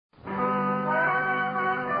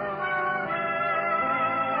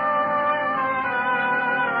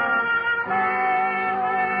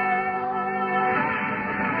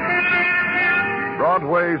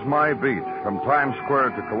Broadway's my beat, from Times Square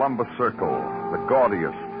to Columbus Circle, the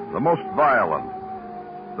gaudiest, the most violent,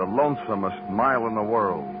 the lonesomest mile in the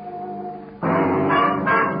world.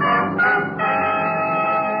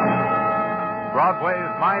 Broadway's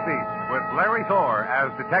My Beat, with Larry Thor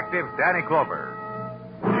as Detective Danny Clover.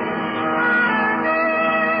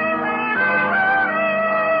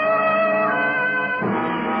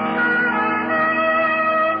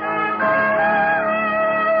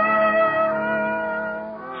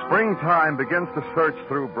 Springtime begins to search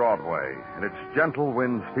through Broadway, and its gentle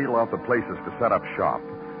winds feel out the places to set up shop.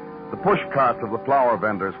 The push carts of the flower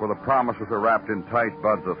vendors where the promises are wrapped in tight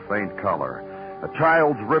buds of faint color. A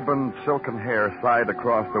child's ribboned silken hair sighed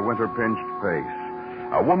across the winter-pinched face.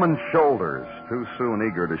 A woman's shoulders, too soon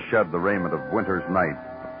eager to shed the raiment of winter's night.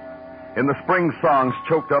 In the spring songs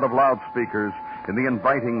choked out of loudspeakers, in the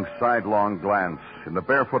inviting sidelong glance, in the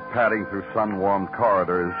barefoot padding through sun-warmed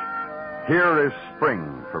corridors, here is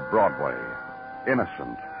spring for Broadway.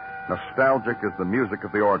 Innocent, nostalgic as the music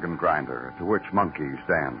of the organ grinder, to which monkeys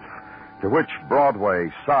dance, to which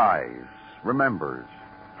Broadway sighs, remembers,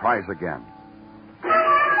 tries again.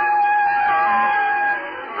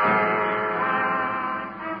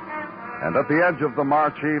 And at the edge of the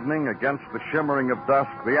March evening, against the shimmering of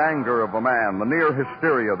dusk, the anger of a man, the near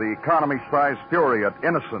hysteria, the economy-sized fury at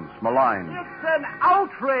innocence maligned. It's an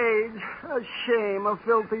outrage. A shame, a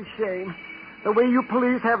filthy shame. The way you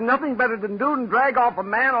police have nothing better to do than drag off a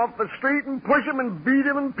man off the street and push him and beat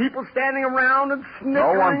him and people standing around and snickering.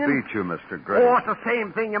 No one beat you, Mr. Gray. Oh, it's the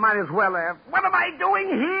same thing. You might as well have. What am I doing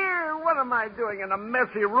here? What am I doing in a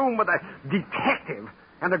messy room with a detective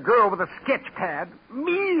and a girl with a sketch pad?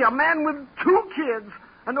 Me, a man with 2 kids.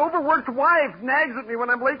 An overworked wife nags at me when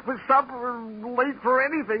I'm late for supper or late for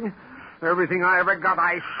anything. Everything I ever got,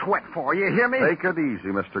 I sweat for. You hear me? Take it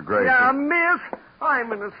easy, Mr. Gray. Yeah, miss.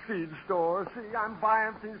 I'm in a seed store. See, I'm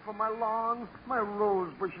buying things for my lawn, my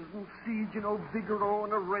rose bushes and seeds, Vigoro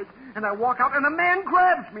and a rake. And I walk out, and a man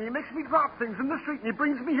grabs me. He makes me drop things in the street, and he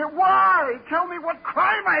brings me here. Why? Tell me what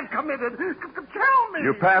crime I've committed. Tell me.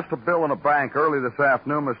 You passed a bill in a bank early this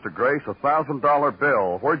afternoon, Mr. Grace, a $1,000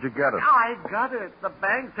 bill. Where'd you get it? I got it. The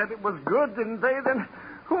bank said it was good, didn't they? Then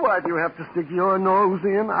why do you have to stick your nose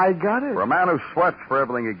in? I got it. For a man who sweats for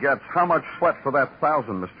everything he gets, how much sweat for that $1,000,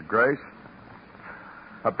 Mr. Grace?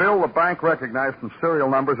 A bill the bank recognized from serial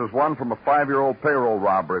numbers as one from a 5-year-old payroll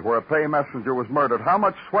robbery where a pay messenger was murdered. How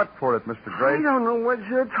much sweat for it, Mr. Grace? I don't know what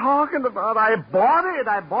you're talking about. I bought it.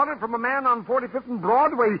 I bought it from a man on 45th and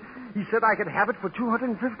Broadway. He said I could have it for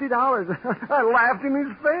 $250. I laughed in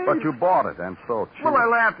his face. But you bought it, and so cheap. Well, I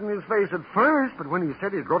laughed in his face at first, but when he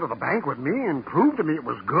said he'd go to the bank with me and prove to me it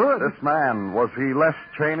was good. This man, was he Les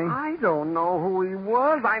Cheney? I don't know who he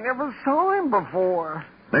was. I never saw him before.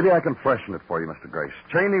 Maybe I can freshen it for you, Mr. Grace.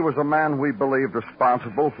 Cheney was a man we believed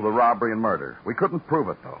responsible for the robbery and murder. We couldn't prove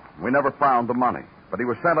it, though. We never found the money. But he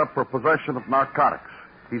was sent up for possession of narcotics.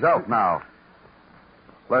 He's out now.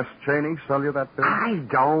 Les Cheney sell you that bill? I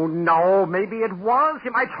don't know. Maybe it was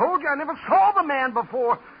him. I told you I never saw the man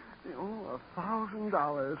before.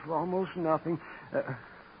 $1,000 for almost nothing.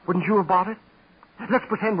 Wouldn't you have bought it? Let's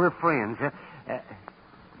pretend we're friends.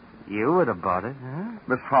 You would have bought it, huh?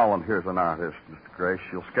 Miss Holland here's an artist, Mr. Grace.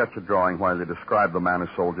 She'll sketch a drawing while you describe the man who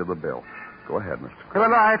sold you the bill. Go ahead, Mr. Grace.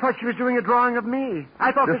 Well, I thought she was doing a drawing of me.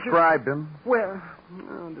 I thought Describe him. Well,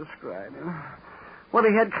 I'll describe him. Well,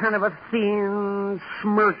 he had kind of a thin,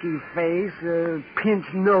 smirky face, a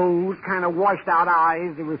pinched nose, kind of washed-out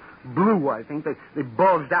eyes. They were blue, I think. They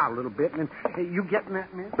bulged out a little bit. And you getting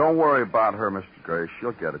that, miss? Don't worry about her, Mr. Grace.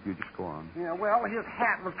 She'll get it. You just go on. Yeah, well, his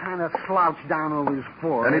hat was kind of slouched down over his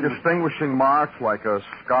forehead. Any distinguishing marks, like a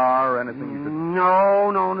scar or anything?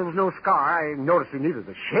 No, there was no scar. I noticed he needed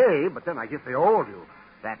a shave, but then I guess they all do.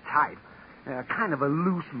 That type. Kind of a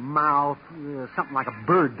loose mouth, something like a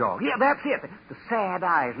bird dog. Yeah, that's it. The sad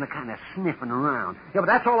eyes and the kind of sniffing around. Yeah, but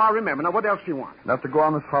that's all I remember. Now, what else do you want? Enough to go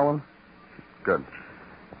on, Miss Holland? Good.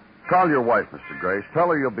 Call your wife, Mr. Grace. Tell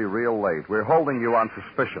her you'll be real late. We're holding you on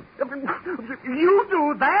suspicion. You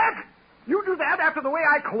do that? You do that after the way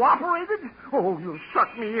I cooperated? Oh, you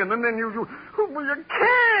suck me in, and then you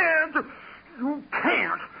can't. You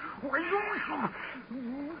can't.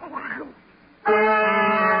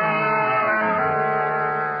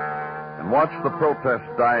 And watch the protest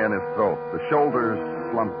die in his throat, the shoulders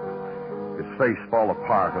slump, his face fall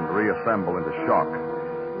apart and reassemble into shock.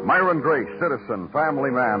 Myron Grace, citizen,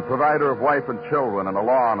 family man, provider of wife and children and a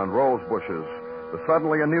lawn and rose bushes, with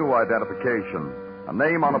suddenly a new identification, a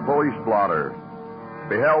name on a police blotter,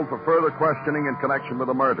 beheld for further questioning in connection with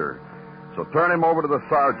the murder. So turn him over to the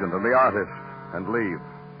sergeant and the artist and leave.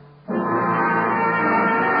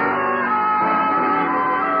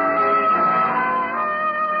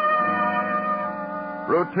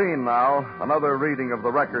 Routine now. Another reading of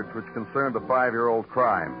the records which concerned a 5-year-old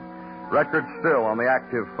crime. Records still on the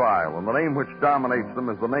active file, and the name which dominates them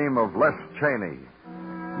is the name of Les Cheney.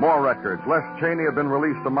 More records. Les Cheney had been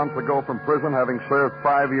released a month ago from prison, having served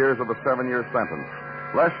 5 years of a 7-year sentence.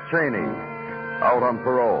 Les Cheney, out on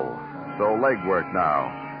parole. So legwork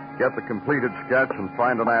now. Get the completed sketch and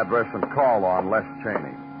find an address and call on Les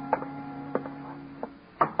Cheney.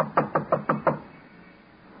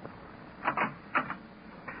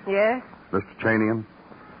 Yes? Mr. Cheney?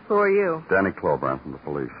 Who are you? Danny Clover. I'm from the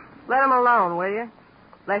police. Let him alone, will you?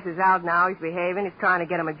 Les is out now. He's behaving. He's trying to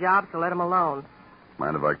get him a job, so let him alone.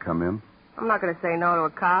 Mind if I come in? I'm not going to say no to a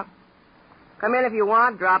cop. Come in if you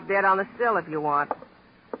want. Drop dead on the sill if you want.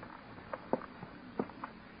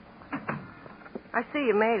 I see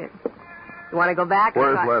you made it. You want to go back?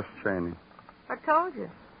 Where's Les Cheney? I told you.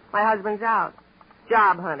 My husband's out.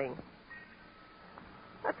 Job hunting.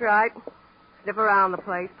 That's right. Sniff around the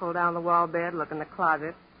place, pull down the wall bed, look in the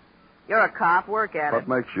closet. You're a cop. Work at it. What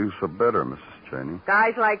makes you so bitter, Mrs. Cheney?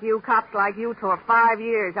 Guys like you, cops like you, tore 5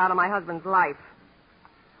 years out of my husband's life.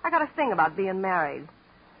 I got a thing about being married.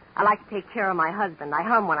 I like to take care of my husband. I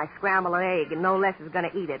hum when I scramble an egg, and no less is going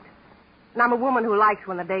to eat it. And I'm a woman who likes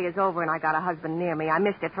when the day is over and I got a husband near me. I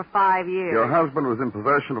missed it for 5 years. Your husband was in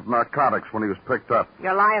possession of narcotics when he was picked up.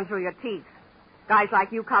 You're lying through your teeth. Guys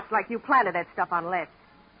like you, cops like you, planted that stuff on Les.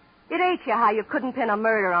 It ate you how you couldn't pin a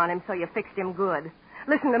murder on him, so you fixed him good.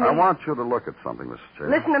 Listen to me. I want you to look at something, Mrs. Cheney.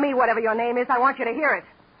 Listen to me, whatever your name is. I want you to hear it.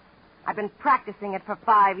 I've been practicing it for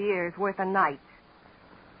 5 years, worth a night.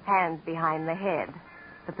 Hands behind the head.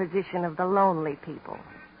 The position of the lonely people.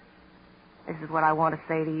 This is what I want to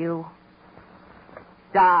say to you.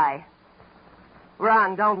 Die.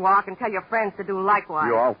 Run, don't walk, and tell your friends to do likewise.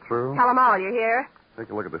 You all through? Tell them all, you hear? Take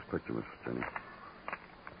a look at this picture, Mrs. Cheney.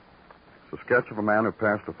 It's a sketch of a man who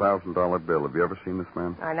passed a $1,000 bill. Have you ever seen this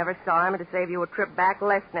man? I never saw him, and to save you a trip back,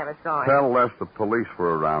 Les never saw him. Tell Les the police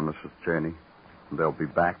were around, Mrs. Cheney. And they'll be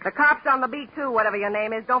back. The cops on the beat, too, whatever your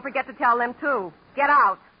name is. Don't forget to tell them, too. Get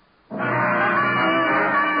out.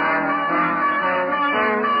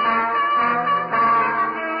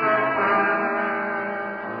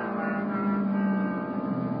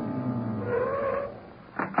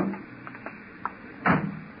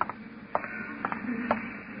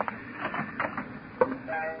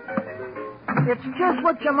 It's just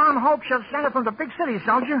what your mom hopes you'll send her from the big city,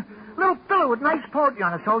 soldier. Little pillow with nice poetry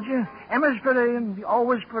on it, soldier. M's for the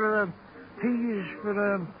O's for the P's for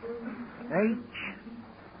the H.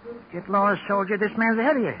 Get lost, soldier. This man's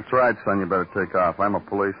ahead of you. That's right, son. You better take off. I'm a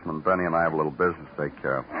policeman. Benny and I have a little business to take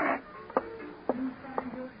care of.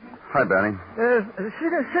 Hi, Benny.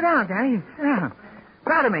 Sit down, Danny. Sit down.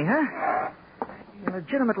 Proud of me, huh? You're a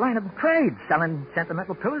legitimate line of trade, selling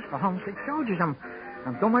sentimental pillows for homesick soldiers.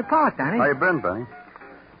 I'm doing my part, Danny. How you been, Benny?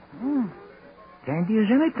 Dandy as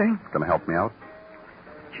anything. Gonna help me out?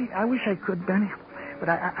 Gee, I wish I could, Benny. But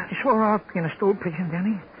I swore off being a stool pigeon,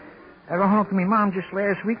 Danny. I wrote home to me mom just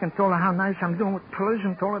last week and told her how nice I'm doing with pillows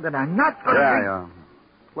and told her that I'm not going to Yeah.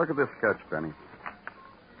 Look at this sketch, Benny.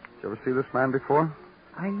 Did you ever see this man before?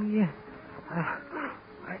 I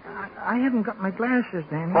haven't got my glasses,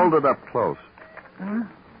 Danny. Hold it up close. Huh?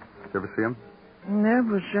 Did you ever see him?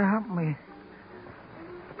 Never helped me.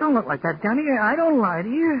 Don't look like that, Danny. I don't lie to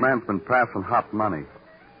you. Man's been passing hot money.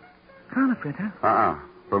 Counterfeit, huh?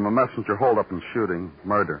 From a messenger holdup and shooting,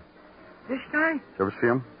 murder. This guy? Did you ever see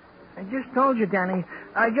him? I just told you, Danny.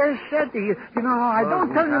 I just said to you, I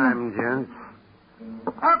don't tell you... Closing time, gents.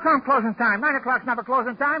 How come closing time? 9 o'clock's never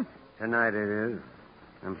closing time. Tonight it is.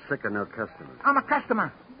 I'm sick of no customers. I'm a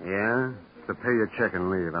customer. Yeah? So pay your check and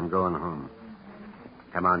leave. I'm going home.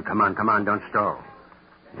 Come on. Don't stall.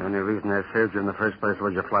 The only reason I saved you in the first place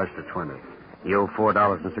was you flashed a 20. You owe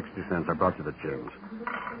 $4.60. I brought you the change.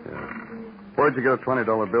 Yeah. Where'd you get a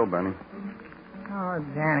 $20 bill, Benny? Oh,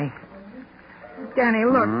 Danny. Danny,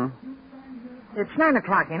 look. Mm-hmm. It's 9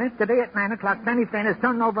 o'clock, ain't it? Today at 9 o'clock, Benny Fane has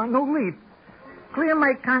turned over a new leaf. Clear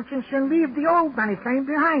my conscience and leave the old Benny Fane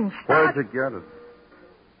behind. Where'd you get it?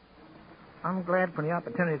 I'm glad for the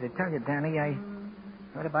opportunity to tell you, Danny. I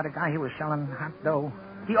heard about a guy who was selling hot dough.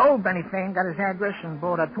 The old Benny Fane got his address and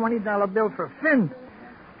bought a $20 bill for Finn.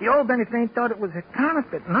 The old Benny Fane thought it was a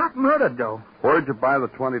counterfeit, not murder dough. Where'd you buy the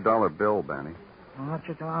 $20 bill, Benny? Oh,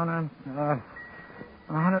 just on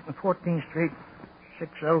 114th Street,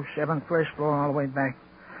 607, first floor, all the way back.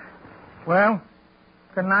 Well,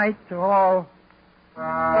 good night to all.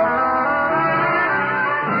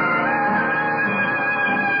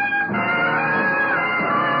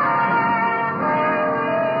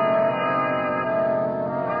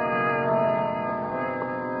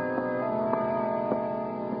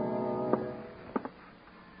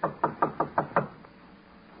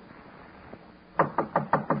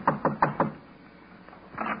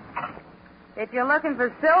 If you're looking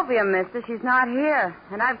for Sylvia, mister, she's not here.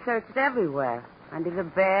 And I've searched everywhere. Under the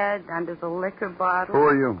bed, under the liquor bottle. Who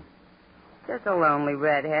are you? Just a lonely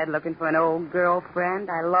redhead looking for an old girlfriend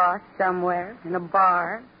I lost somewhere in a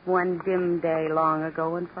bar one dim day long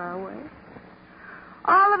ago and far away.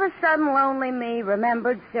 All of a sudden, lonely me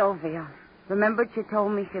remembered Sylvia. Remembered she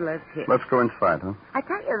told me she lives here. Let's go inside, huh? I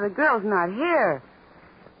tell you, the girl's not here.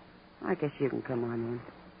 I guess you can come on in.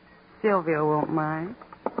 Sylvia won't mind.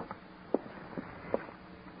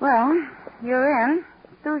 Well, you're in.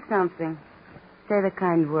 Do something. Say the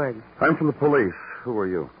kind word. I'm from the police. Who are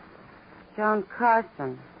you? Joan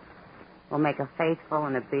Carson. Will make a faithful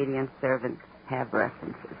and obedient servant have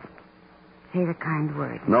references. Say the kind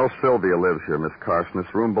word. No Sylvia lives here, Miss Carson.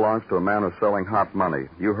 This room belongs to a man who's selling hot money.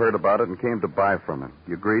 You heard about it and came to buy from him.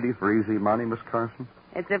 You greedy for easy money, Miss Carson?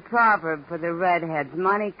 It's a proverb for the redheads.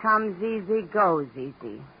 Money comes easy, goes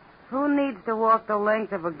easy. Who needs to walk the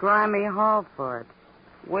length of a grimy hall for it?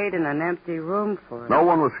 Wait in an empty room for it. No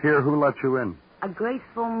one was here. Who let you in? A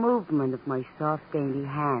graceful movement of my soft, dainty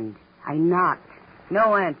hand. I knocked.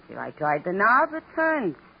 No answer. I tried the knob. It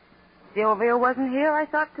turned. Sylvia wasn't here. I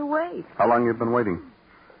thought to wait. How long you been waiting?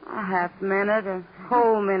 A half minute, a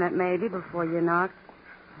whole minute maybe, before you knocked.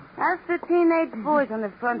 Ask the teenage boys on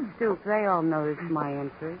the front stoop. They all noticed my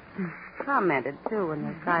entry. Commented, too, in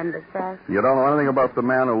their kindly fashion. You don't know anything about the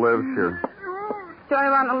man who lives here. Turn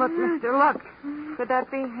around and look, mister. Look. Could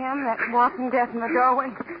that be him, that walking death in the doorway?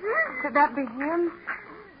 Could that be him?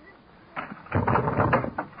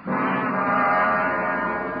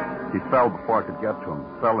 He fell before I could get to him.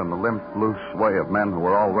 Fell in the limp, loose sway of men who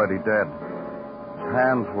were already dead. His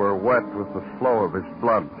hands were wet with the flow of his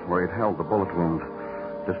blood where he'd held the bullet wound.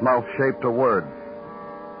 His mouth shaped a word.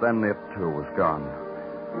 Then it, too, was gone.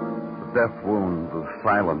 The death wound, the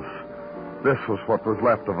silence. This was what was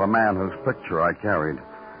left of a man whose picture I carried,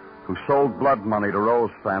 who sold blood money to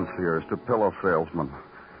rose fanciers, to pillow salesmen,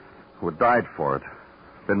 who had died for it,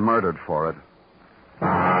 been murdered for it.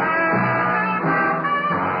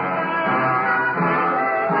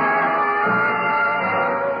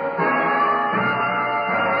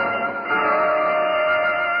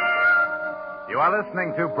 You are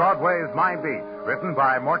listening to Broadway's My Beat, written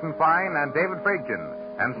by Morton Fine and David Friedkin,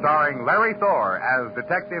 and starring Larry Thor as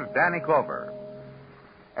Detective Danny Clover.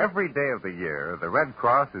 Every day of the year, the Red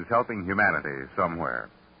Cross is helping humanity somewhere.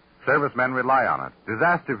 Servicemen rely on it.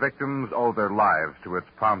 Disaster victims owe their lives to its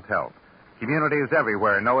prompt help. Communities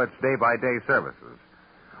everywhere know its day-by-day services.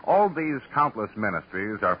 All these countless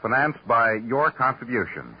ministries are financed by your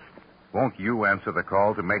contributions. Won't you answer the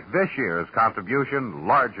call to make this year's contribution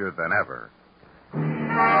larger than ever?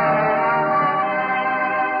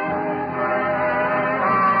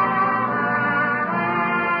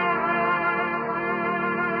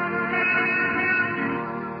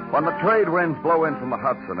 When the trade winds blow in from the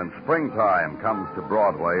Hudson and springtime comes to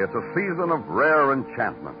Broadway, it's a season of rare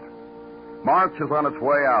enchantment. March is on its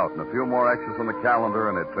way out, and a few more X's on the calendar,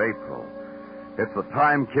 and it's April. It's the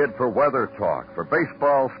time, kid, for weather talk, for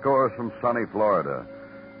baseball scores from sunny Florida.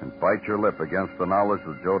 And bite your lip against the knowledge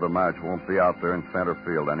that Joe DiMaggio won't be out there in center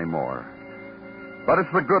field anymore. But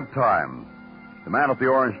it's the good time. The man at the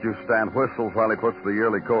orange juice stand whistles while he puts the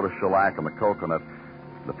yearly coat of shellac on the coconut.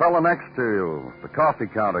 The fellow next to you, the coffee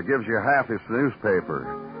counter, gives you half his newspaper.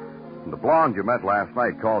 And the blonde you met last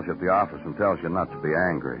night calls you at the office and tells you not to be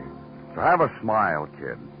angry. So have a smile,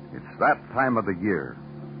 kid. It's that time of the year.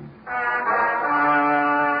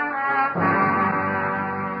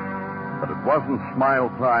 But it wasn't smile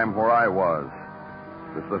time where I was.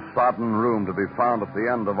 There's the sodden room to be found at the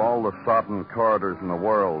end of all the sodden corridors in the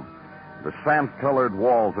world. The sand-colored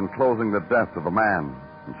walls enclosing the death of a man.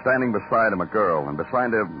 And standing beside him a girl, and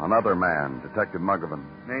beside him another man, Detective Muggavan.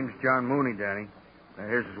 Name's John Mooney, Danny.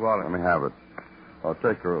 Here's his wallet. Let me have it. I'll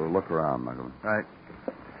take a look around, Muggavan. Right.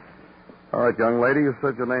 All right, young lady, you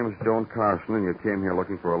said your name is Joan Carson, and you came here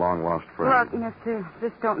looking for a long-lost friend. Look, mister,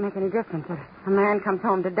 this don't make any difference. If a man comes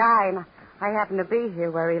home to die, and I happen to be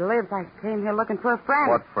here where he lives, I came here looking for a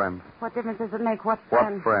friend. What friend? What difference does it make? What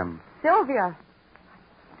friend? What friend? Sylvia.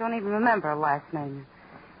 Don't even remember her last name.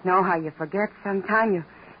 You know how you forget sometime? You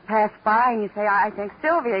pass by and you say, I think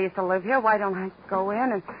Sylvia used to live here. Why don't I go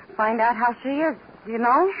in and find out how she is? Do you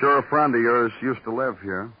know? Sure, a friend of yours used to live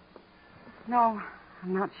here. No,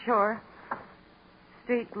 I'm not sure.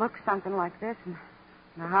 Street looks something like this, and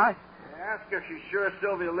the house. Ask her if she's sure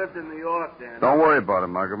Sylvia lived in New York, Danny. Don't worry about it,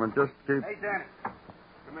 Muggavan. Just keep... Hey, Danny.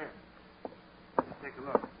 Come here. Take a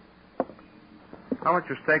look. How much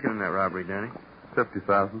was taken in that robbery, Danny?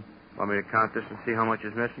 50,000. Want me to count this and see how much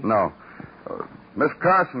is missing? No. Miss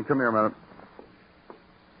Carson, come here a minute.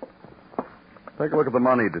 Take a look at the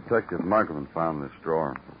money Detective Markman found in this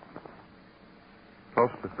drawer. Close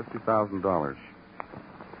to $50,000.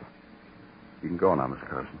 You can go now, Miss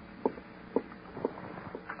Carson.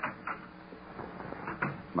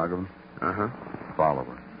 Markman? Uh-huh. Follow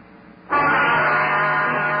her.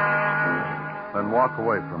 Then walk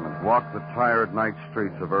away from it. Walk the tired night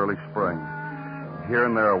streets of early spring. Here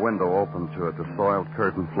and there a window open to it, the soiled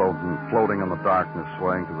curtain floating in the darkness,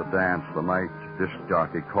 swaying to the dance the night disc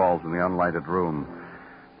jockey calls in the unlighted room.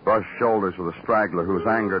 Brush shoulders with a straggler who's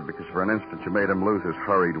angered because for an instant you made him lose his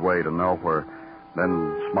hurried way to nowhere.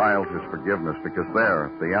 Then smiles his forgiveness because there,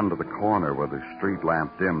 at the end of the corner where the street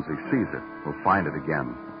lamp dims, he sees it. Will find it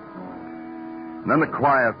again. And then the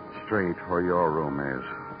quiet street where your room is,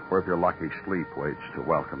 where if you're lucky, sleep waits to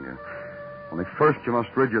welcome you. Only first you must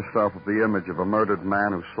rid yourself of the image of a murdered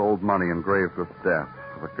man who sold money engraved with death,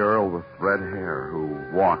 of a girl with red hair who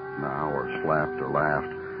walked now or slept or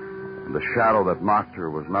laughed, and the shadow that mocked her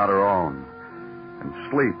was not her own. And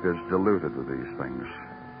sleep is diluted with these things.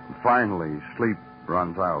 And finally, sleep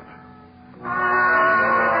runs out.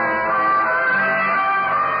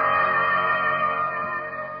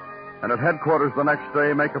 And at headquarters the next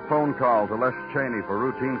day, make a phone call to Les Cheney for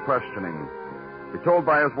routine questioning. Be told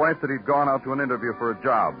by his wife that he'd gone out to an interview for a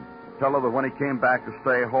job. Tell her that when he came back to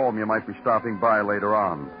stay home, you might be stopping by later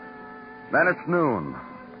on. Then it's noon.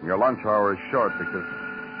 Your lunch hour is short because...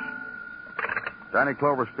 Danny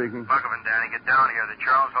Clover speaking. Muggavan, Danny, get down here. The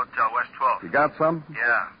Charles Hotel, West 12th. You got some?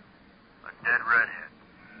 Yeah. A dead redhead.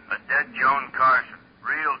 A dead Joan Carson.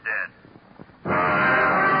 Real dead.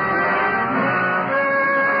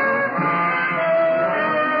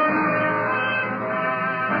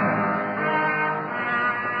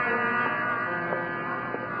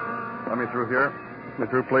 Let me through here. Let me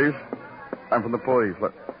through, please. I'm from the police.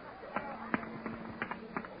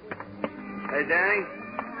 Hey, Danny?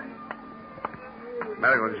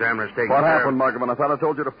 Medical examiner's taking What care happened, Muggavan? I thought I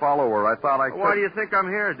told you to follow her. I thought I could... Why do you think I'm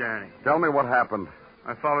here, Danny? Tell me what happened.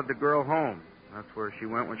 I followed the girl home. That's where she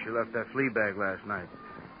went when she left that flea bag last night.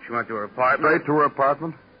 She went to her apartment. Straight to her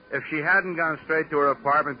apartment? If she hadn't gone straight to her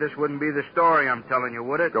apartment, this wouldn't be the story I'm telling you,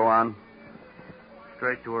 would it? Go on.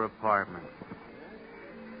 Straight to her apartment.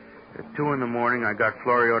 At 2 a.m, I got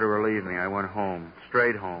Florio to relieve me. I went home.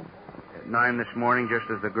 Straight home. At 9 this morning, just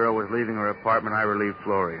as the girl was leaving her apartment, I relieved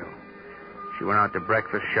Florio. She went out to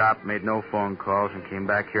breakfast shop, made no phone calls, and came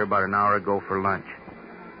back here about an hour ago for lunch.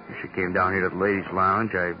 When she came down here to the ladies'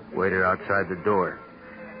 lounge, I waited outside the door.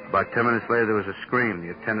 About 10 minutes later, there was a scream.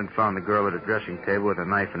 The attendant found the girl at a dressing table with a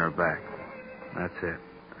knife in her back. That's it.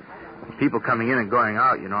 People coming in and going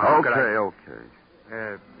out, you know. Okay.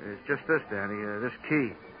 It's just this, Danny. This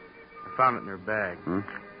key. I found it in her bag.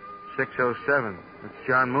 607. It's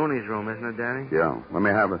John Mooney's room, isn't it, Danny? Yeah. Let me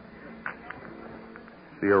have it.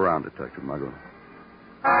 See you around, Detective Muggavan.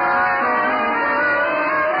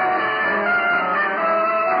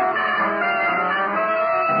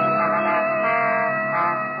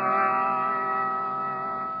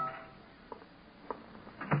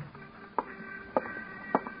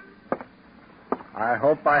 I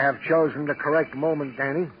hope I have chosen the correct moment,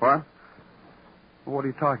 Danny. What? What are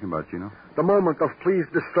you talking about, Gino? The moment of please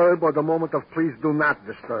disturb or the moment of please do not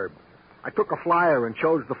disturb. I took a flyer and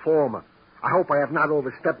chose the former. I hope I have not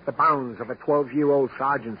overstepped the bounds of a 12-year-old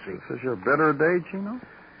sergeancy. This is your bitter day, Gino?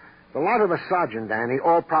 The lot of a sergeant, Danny,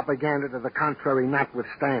 all propaganda to the contrary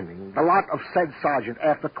notwithstanding, the lot of said sergeant,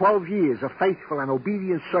 after 12 years of faithful and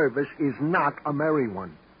obedient service, is not a merry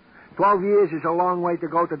one. 12 years is a long way to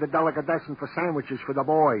go to the delicatessen for sandwiches for the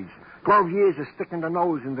boys. 12 years is sticking the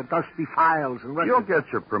nose in the dusty files and... You'll get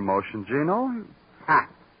your promotion, Gino. Ha!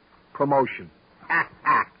 Promotion. Ha,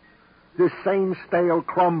 ha. This same stale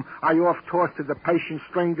crumb I off-tossed to the patient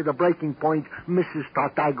strained to the breaking point, Mrs.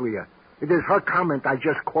 Tartaglia. It is her comment I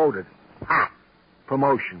just quoted. Ha!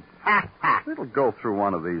 Promotion. Ha, ha. It'll go through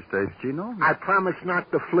one of these days, Gino. I promise not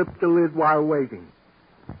to flip the lid while waiting.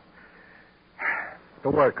 To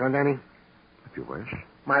work, huh, Danny? If you wish.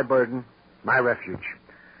 My burden, my refuge.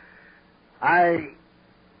 Anent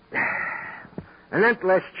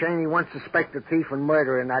Les Cheney, once suspected thief and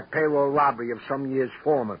murderer in that payroll robbery of some years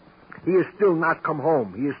former. He has still not come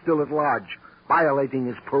home. He is still at large, violating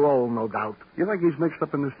his parole, no doubt. You think he's mixed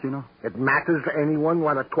up in this, Gino? It matters to anyone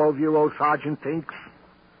what a 12-year-old sergeant thinks?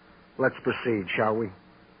 Let's proceed, shall we?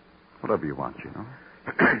 Whatever you want, Gino.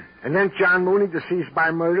 And then John Mooney, deceased by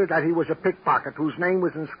murder, that he was a pickpocket whose name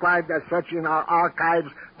was inscribed as such in our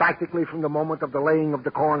archives practically from the moment of the laying of the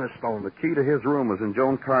cornerstone. The key to his room was in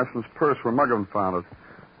Joan Carson's purse where Muggavan found it.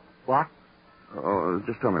 What? Oh,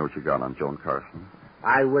 just tell me what you got on Joan Carson.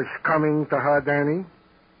 I was coming to her, Danny.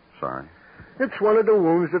 Sorry. It's one of the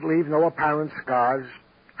wounds that leave no apparent scars.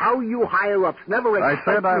 How you higher-ups never I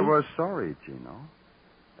expect said I me- was sorry, Gino.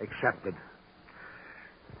 Accepted.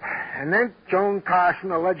 And then Joan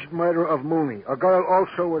Carson, alleged murder of Mooney, a girl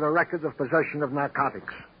also with a record of possession of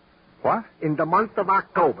narcotics. What? In the month of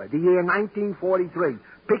October, the year 1943,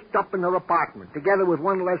 picked up in her apartment, together with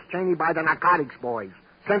one Les Cheney by the narcotics boys.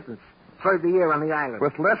 Sentence. Served a year on the island.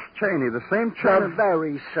 With Les Cheney, the same The Cheney...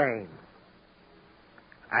 very same.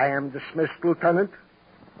 I am dismissed, Lieutenant.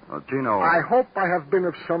 Oh, Gino... I hope I have been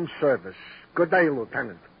of some service. Good day,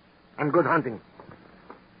 Lieutenant. And good hunting.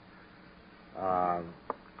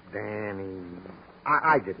 Danny,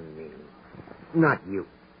 I didn't mean. Not you.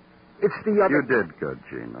 It's the other... You did good,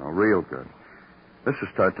 Gino. Real good.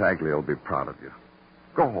 Mrs. Tartaglia will be proud of you.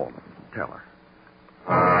 Go home. Tell her.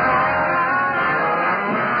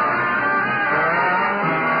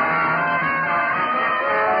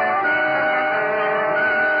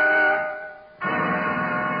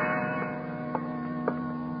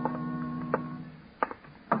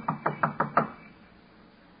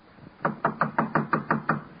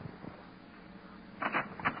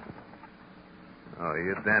 Oh,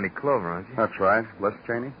 you're Danny Clover, aren't you? That's right. Les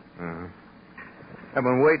Cheney? Uh-huh. I've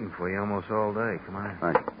been waiting for you almost all day. Come on.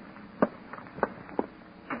 Thanks.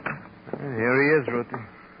 Here he is, Ruthie.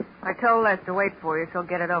 I told Les to wait for you, so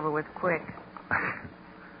get it over with quick.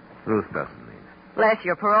 Ruth doesn't mean it. Les,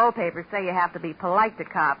 your parole papers say you have to be polite to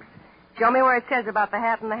cops. Show me where it says about the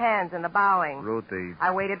hat and the hands and the bowing. Ruthie.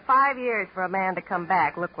 I waited 5 years for a man to come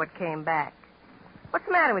back. Look what came back. What's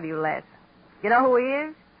the matter with you, Les? You know who he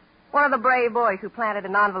is? One of the brave boys who planted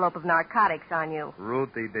an envelope of narcotics on you.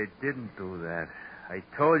 Ruthie, they didn't do that. I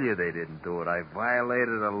told you they didn't do it. I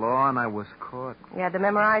violated a law and I was caught. You had to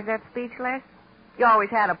memorize that speech, Les? You always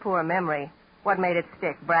had a poor memory. What made it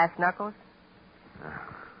stick? Brass knuckles?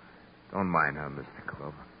 Don't mind her, Mr.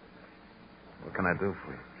 Clover. What can I do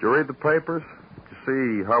for you? Did you read the papers? Did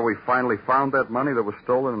you see how we finally found that money that was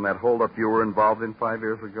stolen in that holdup you were involved in 5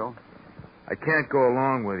 years ago? I can't go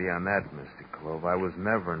along with you on that, Mr. Clover. I was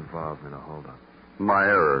never involved in a holdup. My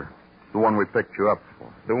error. The one we picked you up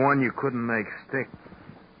for. The one you couldn't make stick.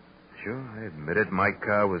 Sure, I admit it. My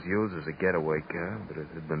car was used as a getaway car, but it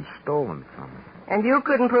had been stolen from me. And you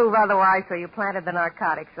couldn't prove otherwise, so you planted the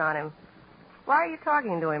narcotics on him. Why are you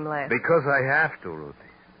talking to him, Les? Because I have to, Ruthie.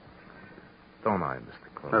 Don't I,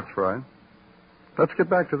 Mr. Clover? That's right. Let's get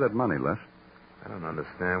back to that money, Les. I don't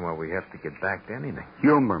understand why we have to get back to anything.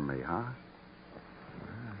 Humor me, huh?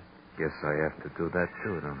 Guess I have to do that,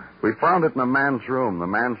 too, don't I? We found it in a man's room. The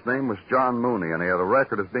man's name was John Mooney, and he had a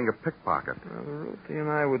record as being a pickpocket. Well, Ruthie and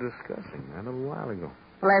I were discussing that a little while ago.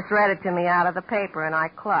 Les read it to me out of the paper, and I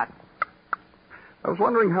clucked. I was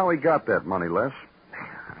wondering how he got that money, Les.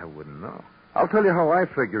 I wouldn't know. I'll tell you how I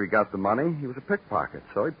figure he got the money. He was a pickpocket,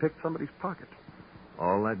 so he picked somebody's pocket.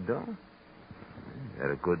 All that dough? He had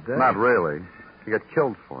a good day. Not really. He got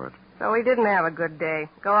killed for it. So he didn't have a good day.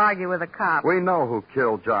 Go argue with a cop. We know who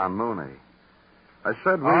killed John Mooney. I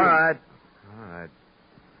said we... All right.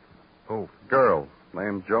 Who? Girl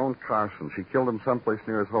named Joan Carson. She killed him someplace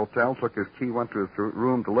near his hotel, took his key, went to his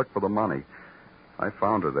room to look for the money. I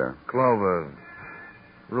found her there. Clover,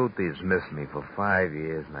 Ruthie's missed me for 5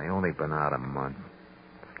 years, and I only been out a month.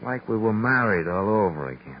 It's like we were married all over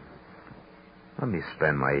again. Let me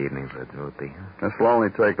spend my evenings with Ruthie. This'll only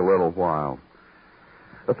take a little while.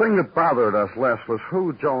 The thing that bothered us less was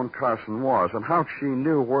who Joan Carson was and how she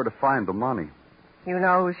knew where to find the money. You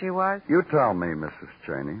know who she was? You tell me, Mrs.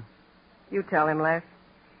 Cheney. You tell him, Les.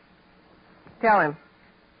 Tell him.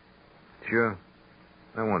 Sure.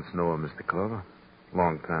 I once knew her, Mr. Clover.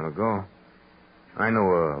 Long time ago. I knew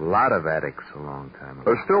a lot of addicts a long time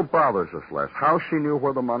ago. It still bothers us, Les, how she knew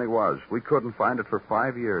where the money was. We couldn't find it for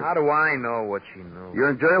 5 years. How do I know what she knew? You're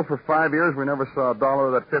in jail for 5 years. We never saw a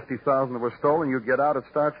dollar of that $50,000 that was stolen. You get out, it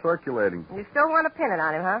starts circulating. You still want to pin it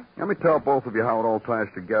on him, huh? Let me tell both of you how it all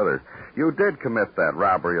ties together. You did commit that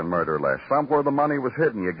robbery and murder, Les. Somewhere the money was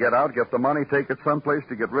hidden. You get out, get the money, take it someplace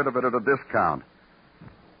to get rid of it at a discount.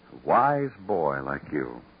 A wise boy like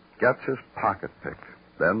you gets his pocket picked.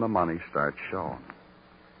 Then the money starts showing.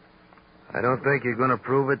 I don't think you're going to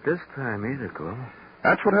prove it this time either, Clover.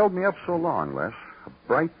 That's what held me up so long, Les. A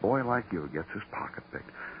bright boy like you gets his pocket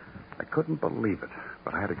picked. I couldn't believe it,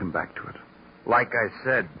 but I had to come back to it. Like I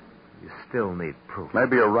said, you still need proof.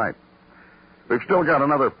 Maybe you're right. We've still got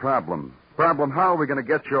another problem. Problem, how are we going to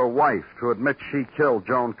get your wife to admit she killed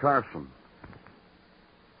Joan Carson?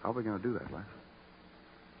 How are we going to do that, Les?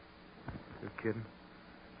 You're kidding?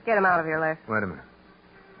 Get him out of here, Les. Wait a minute.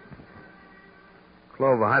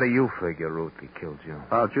 Clover, how do you figure Ruthie killed Joan?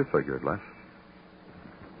 How'd you figure it, Les?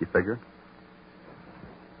 You figure?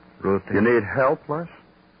 Ruth. You need help, Les?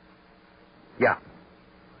 Yeah.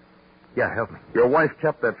 Yeah, help me. Your wife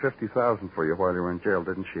kept that $50,000 for you while you were in jail,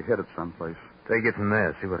 didn't she? Hid it someplace. Take it from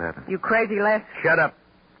there. See what happens. You crazy, Les? Shut up.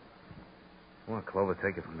 Come on, Clover,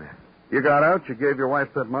 take it from there. You got out, you gave your wife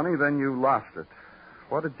that money, then you lost it.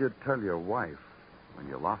 What did you tell your wife when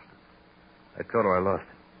you lost it? I told her I lost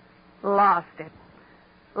it. Lost it.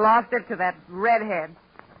 Lost it to that redhead.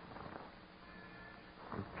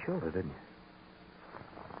 You killed her, didn't you?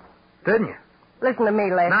 Didn't you? Listen to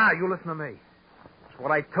me, Les. Nah, you listen to me. That's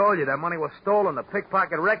what I told you. That money was stolen. The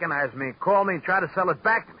pickpocket recognized me and called me and tried to sell it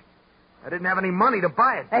back to me. I didn't have any money to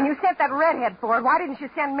buy it. And you sent that redhead for it. Why didn't you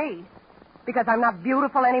send me? Because I'm not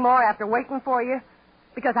beautiful anymore after waiting for you?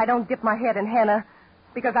 Because I don't dip my head in henna?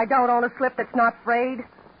 Because I don't own a slip that's not frayed?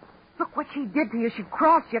 Look what she did to you. She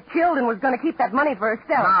crossed you, killed, and was going to keep that money for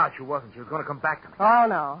herself. No, she wasn't. She was going to come back to me. Oh,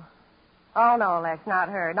 no. Oh, no, Les, not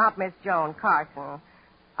her. Not Miss Joan Carson.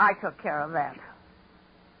 I took care of that.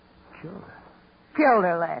 Killed her? Killed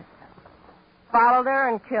her, Les. Followed her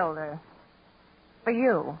and killed her. For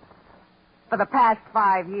you. For the past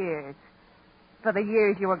 5 years. For the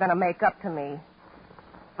years you were going to make up to me.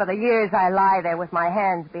 For the years I lie there with my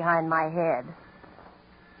hands behind my head.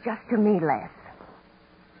 Just to me, Les.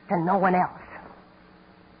 To no one else.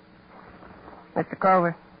 Mr.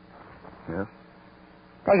 Clover. Yes?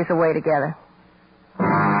 Take us away together.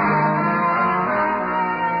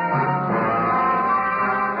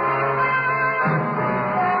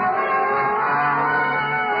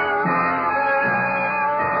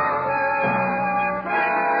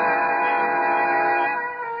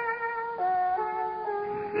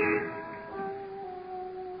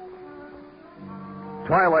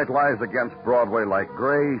 Twilight lies against Broadway like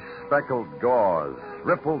gray, speckled gauze,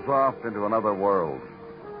 ripples off into another world.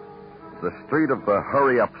 The street of the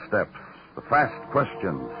hurry-up steps, the fast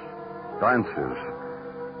questions, glances,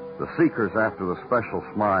 the seekers after the special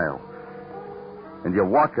smile. And you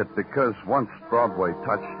walk it because once Broadway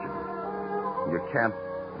touched you. You can't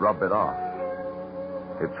rub it off.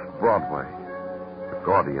 It's Broadway, the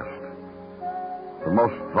gaudiest, the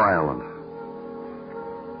most violent,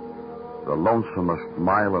 the lonesomest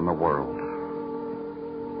mile in the world.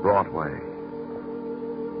 Broadway.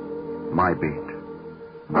 My beat.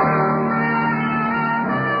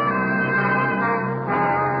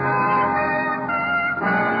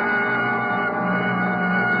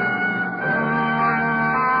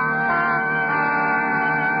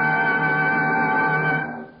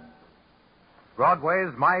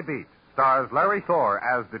 Broadway's My Beat stars Larry Thor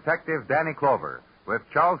as Detective Danny Clover, with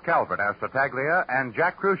Charles Calvert as Tartaglia and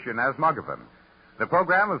Jack Crucian as Muggavan. The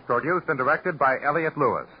program was produced and directed by Elliott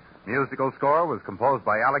Lewis. Musical score was composed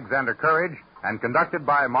by Alexander Courage and conducted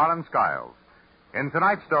by Marlon Skiles. In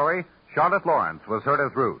tonight's story, Charlotte Lawrence was heard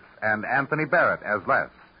as Ruth and Anthony Barrett as Les.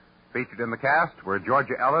 Featured in the cast were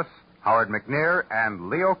Georgia Ellis, Howard McNear, and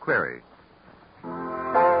Leo Cleary.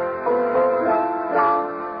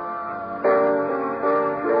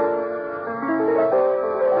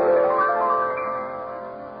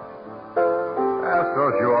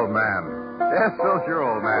 So's your old man. Yes, so's your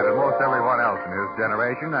old man and most everyone else in his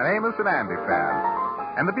generation, an Amos and Andy fan.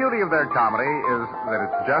 And the beauty of their comedy is that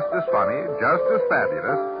it's just as funny, just as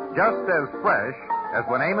fabulous, just as fresh as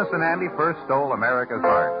when Amos and Andy first stole America's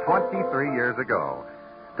heart 23 years ago.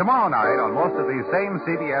 Tomorrow night on most of these same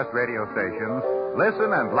CBS radio stations, listen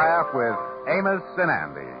and laugh with Amos and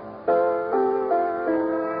Andy.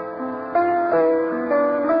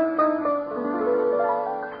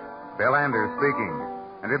 Bill Anders speaking.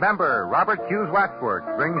 And remember, Robert Hughes Waxworks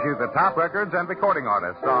brings you the top records and recording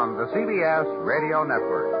artists on the CBS Radio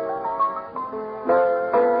Network.